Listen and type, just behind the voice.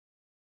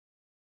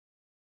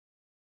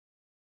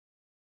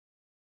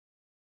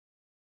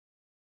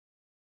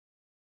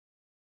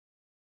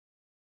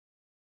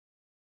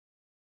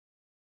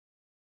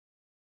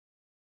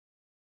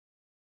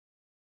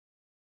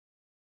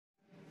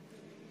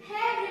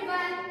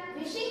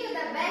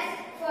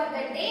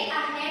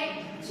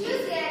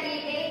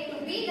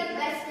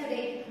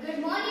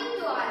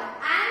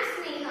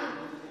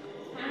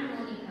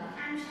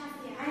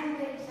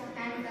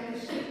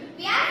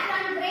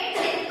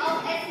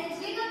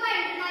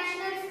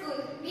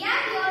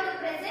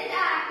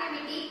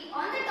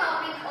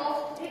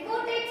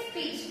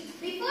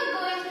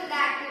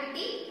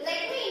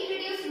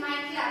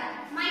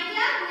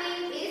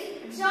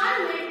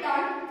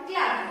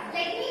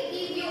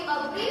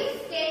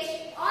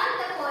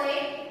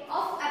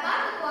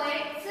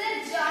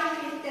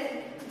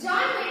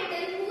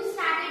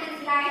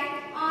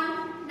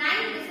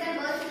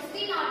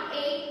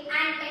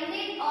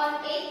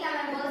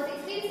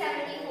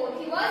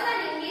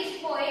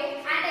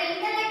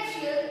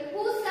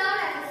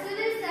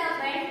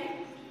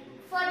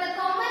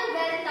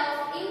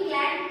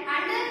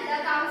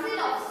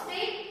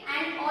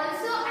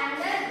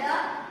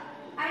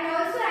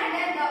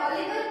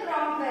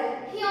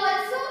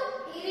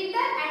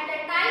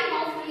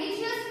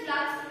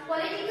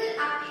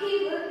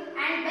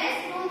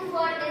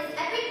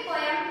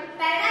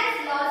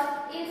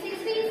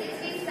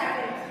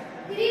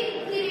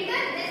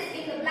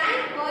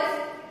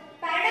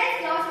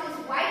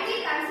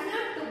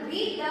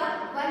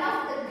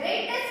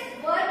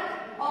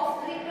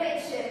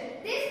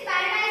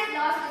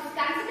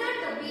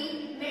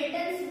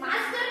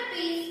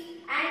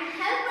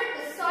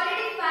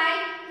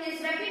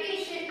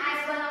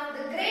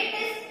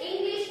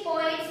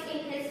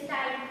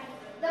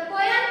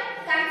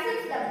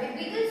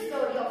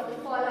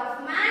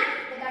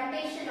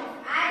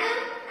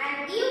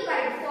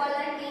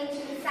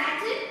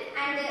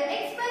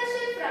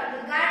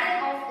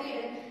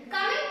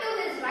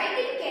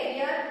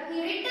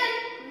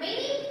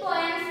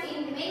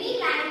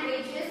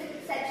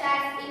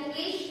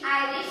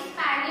Irish,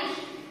 Spanish,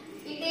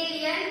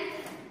 Italian,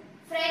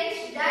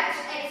 French, Dutch,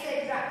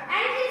 etc.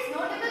 And his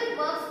notable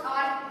works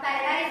are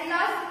Paradise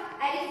Lost,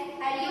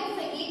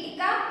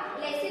 Aleophagitica,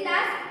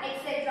 Lycidas,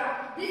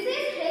 etc. This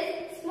is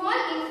his small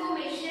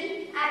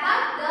information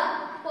about the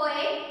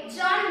poet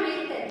John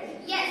Milton.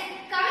 Yes,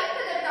 coming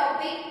to the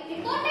topic,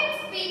 reported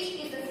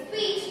speech is a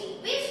speech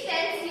which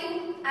tells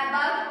you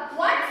about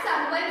what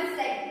someone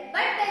said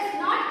but does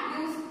not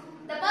use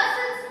the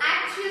person's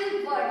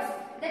actual words.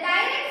 The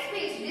direct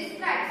speech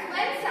describes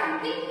when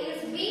something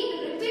is being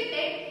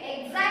repeated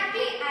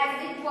exactly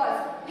as it was,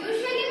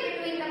 usually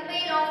between the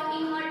pair of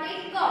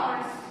inverted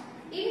commas.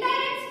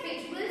 Indirect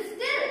speech will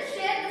still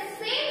share the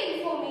same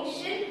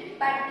information,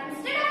 but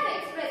instead of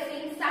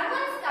expressing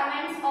someone's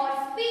comments or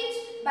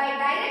speech by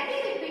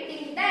directly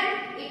repeating them,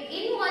 it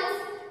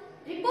involves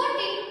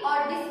reporting or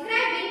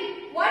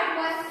describing what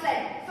was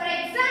said. For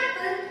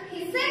example,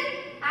 he said,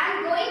 "I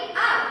am going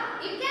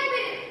out." It can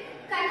be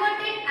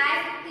converted as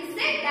he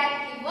said that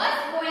he was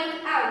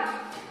going out.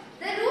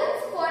 The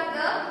rules for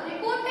the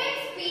reported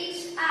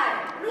speech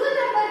are: rule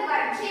number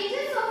 1,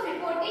 changes of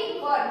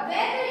reporting word,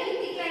 where the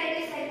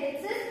indeclarative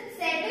sentences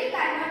said will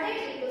converted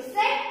into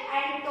said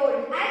and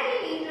told, and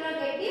in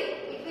interrogative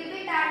it will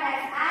be termed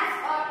as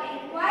or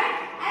inquired,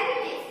 and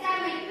in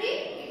exclamatory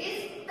it is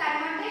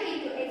converted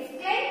into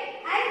explained,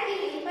 and in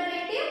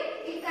imperative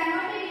it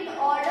converted into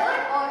ordered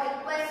or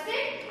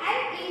requested, and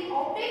in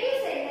optative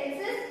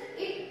sentences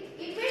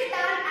it will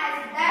turn as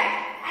that,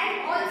 and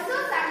also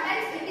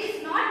sometimes it is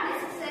not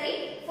necessary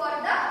for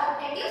the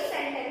optative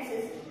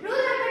sentences.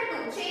 Rule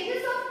number 2,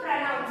 changes of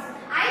pronouns.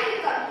 I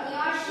become he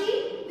or she,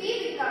 we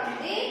become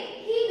they,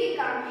 he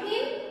become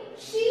him,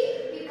 she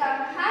become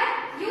her,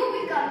 you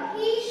become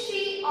he,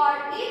 she or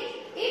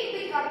it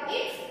become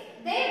its,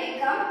 they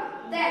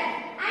become them.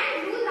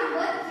 And rule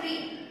number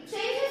 3,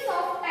 changes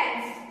of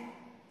tense.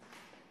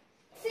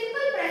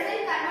 Simple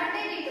present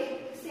converted into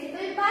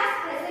simple past,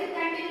 present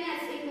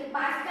continuous into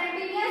past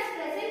continuous,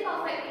 present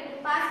perfect into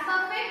past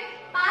perfect,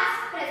 past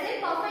present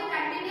perfect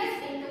continuous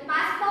into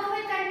past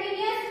perfect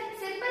continuous,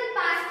 simple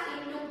past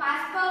into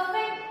past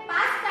perfect,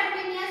 past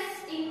continuous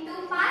into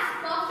past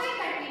perfect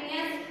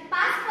continuous,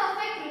 past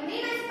perfect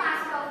remain as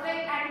past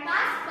perfect, and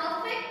past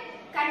perfect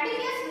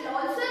continuous will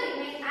also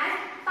remain as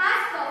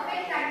past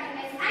perfect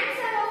continuous. And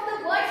some of the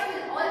words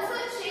will also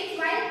change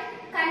while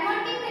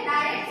converting the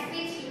direct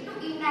speech into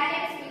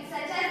indirect speech,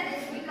 such as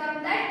this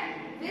become that,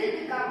 will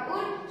become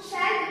would,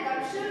 shall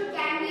become should,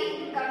 can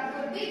be become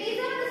could be.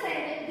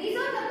 These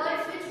are the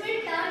words which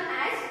will turn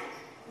as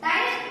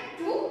direct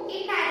to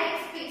indirect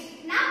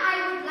speech. Now I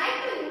would like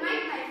to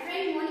invite my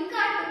friend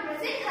Monica to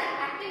present her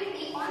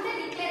activity on the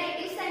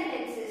declarative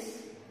sentences.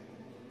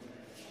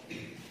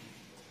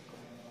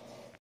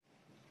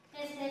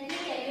 Yes, let me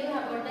tell you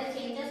about the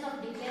changes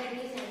of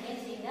declarative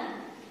sentence in the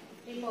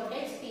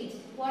reported speech.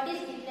 What is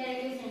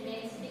declarative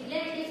sentence?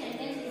 Declarative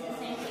sentence is a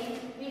sentence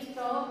which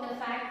provoke the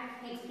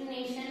fact,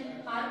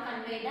 explanation or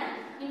convey the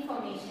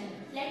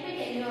information. Let me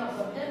tell you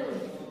about the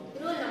rules.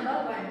 Rule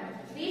number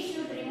 1. We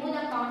should remove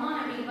the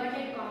comma and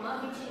inverted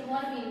comma which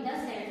involved in the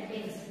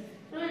sentence.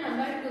 Rule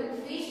number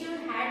 2. We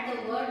should add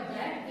the word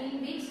that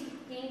in which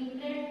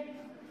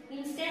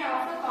instead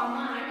of a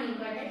comma and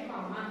inverted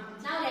comma.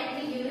 Now let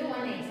me give you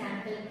one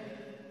example.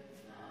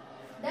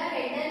 The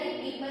elderly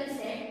people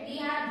said, "We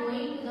are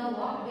going to the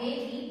walk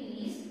where we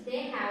please.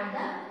 They have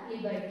the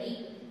liberty."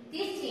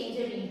 This changed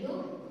into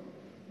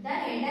the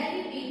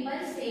elderly people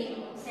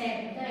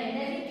said. The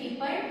elderly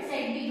people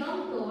said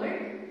become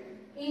told.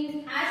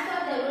 As per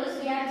the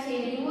rules, we are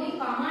removing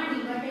comma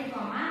and inverted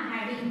comma,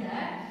 adding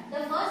the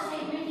first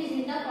statement is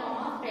in the form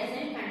of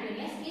present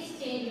continuous, is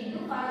changed into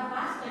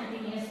past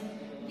continuous.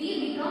 We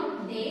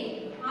become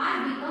they,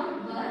 are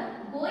become were,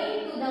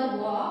 going to the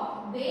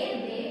walk where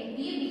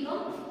we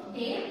become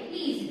they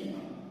pleased.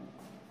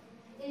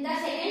 In the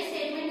second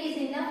statement is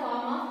in the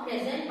form of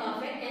present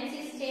perfect tense,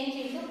 is changed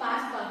into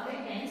past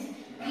perfect tense.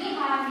 We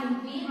have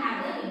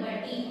the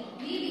liberty.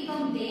 We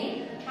become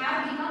they,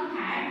 have become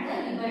had the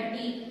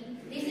liberty.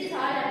 This is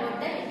all about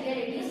the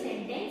declarative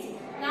sentence.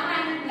 Now I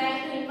would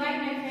like to invite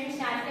my friend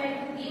Shafia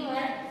to give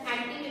her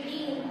activity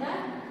in the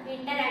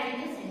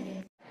interrogative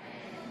sentence.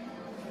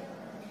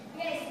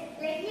 Yes,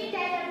 let me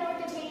tell about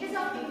the changes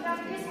of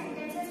interrogative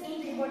sentences in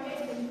reported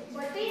speech.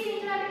 What is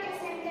interrogative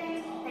sentence?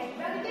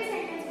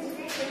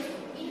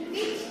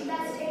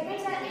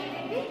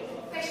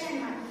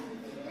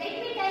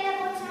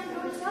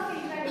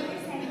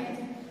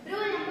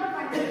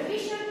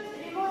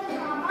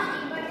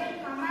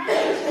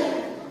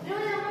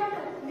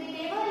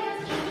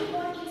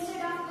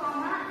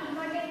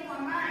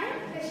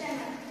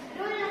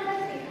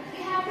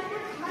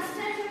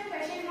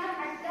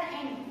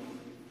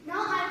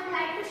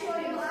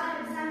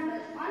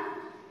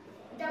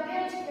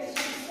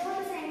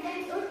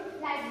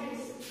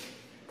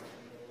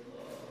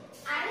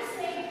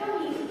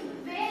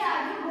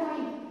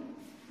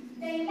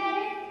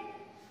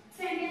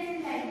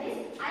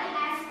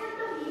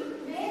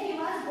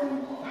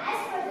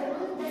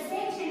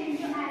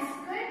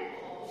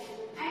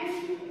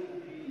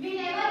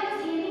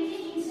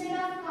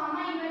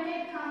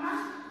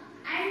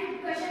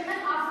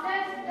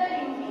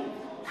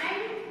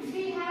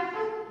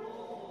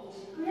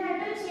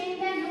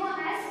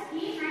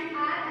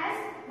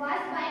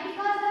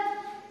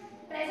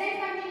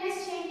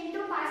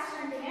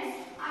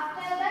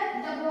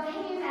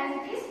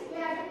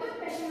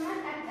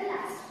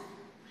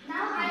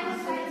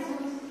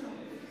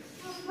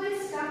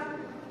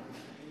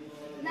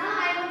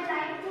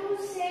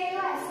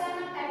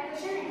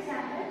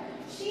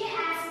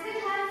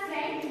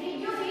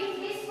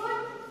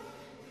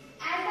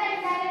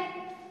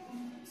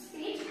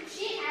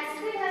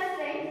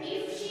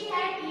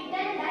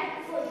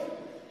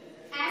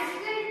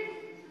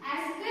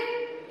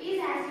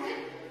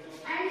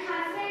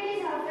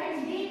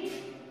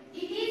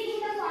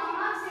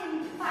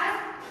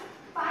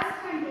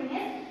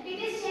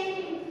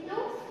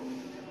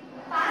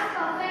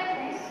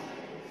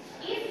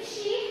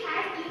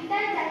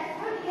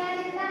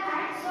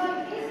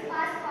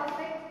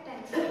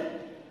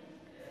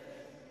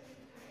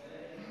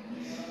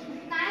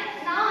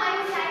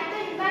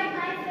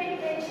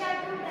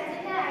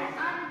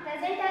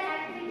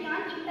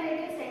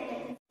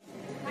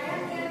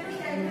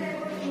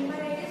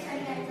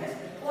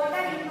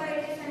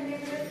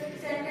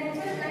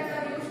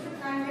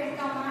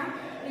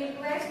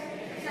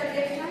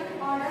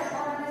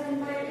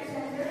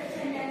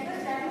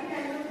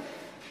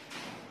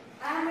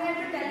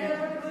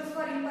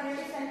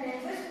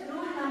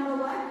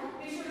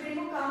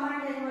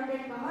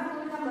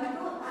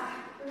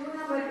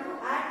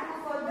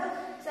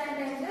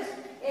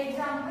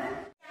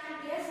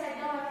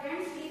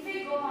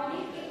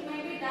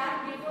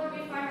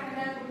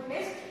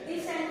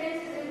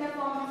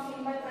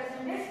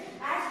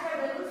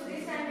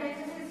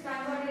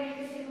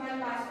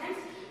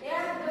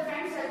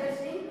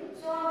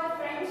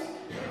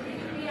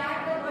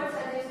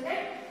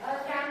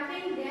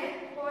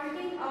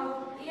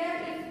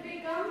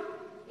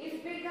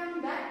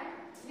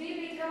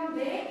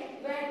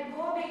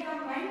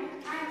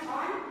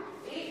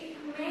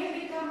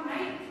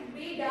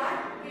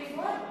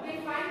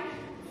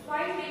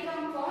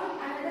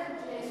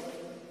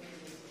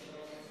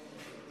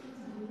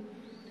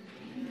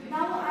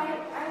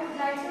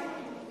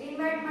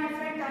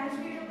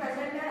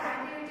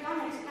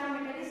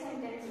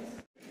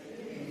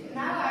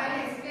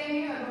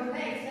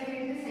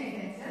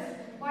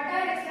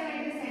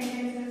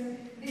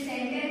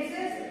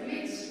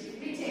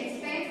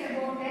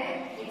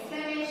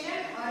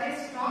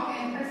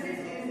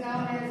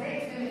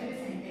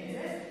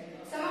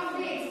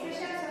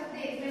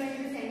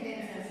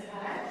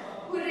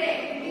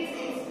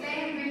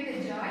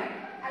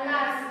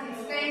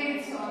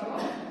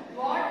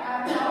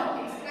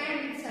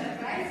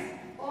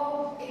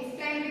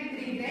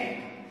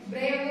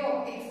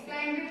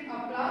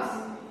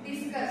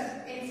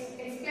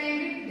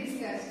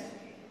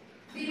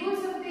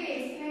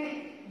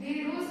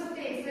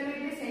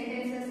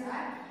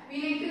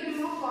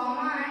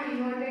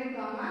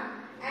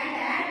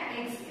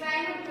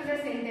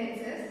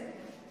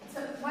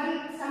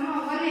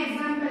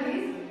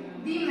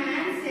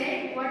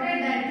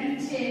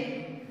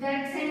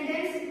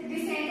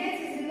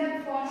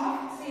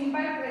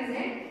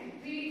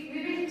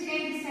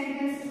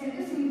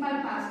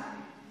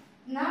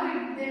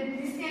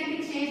 can be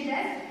changed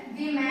as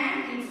the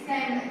man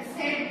exclaimed.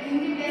 Said, in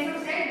the place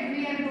of said,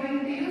 we are going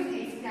to use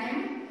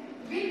exclaimed.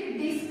 We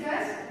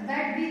discussed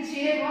that the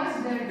chair was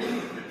dirty.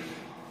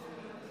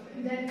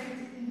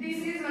 This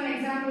is one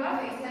example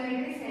of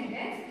exclamatory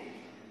sentence.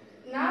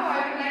 Now I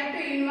would like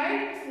to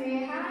invite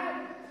Sneha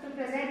to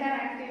present our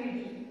activity.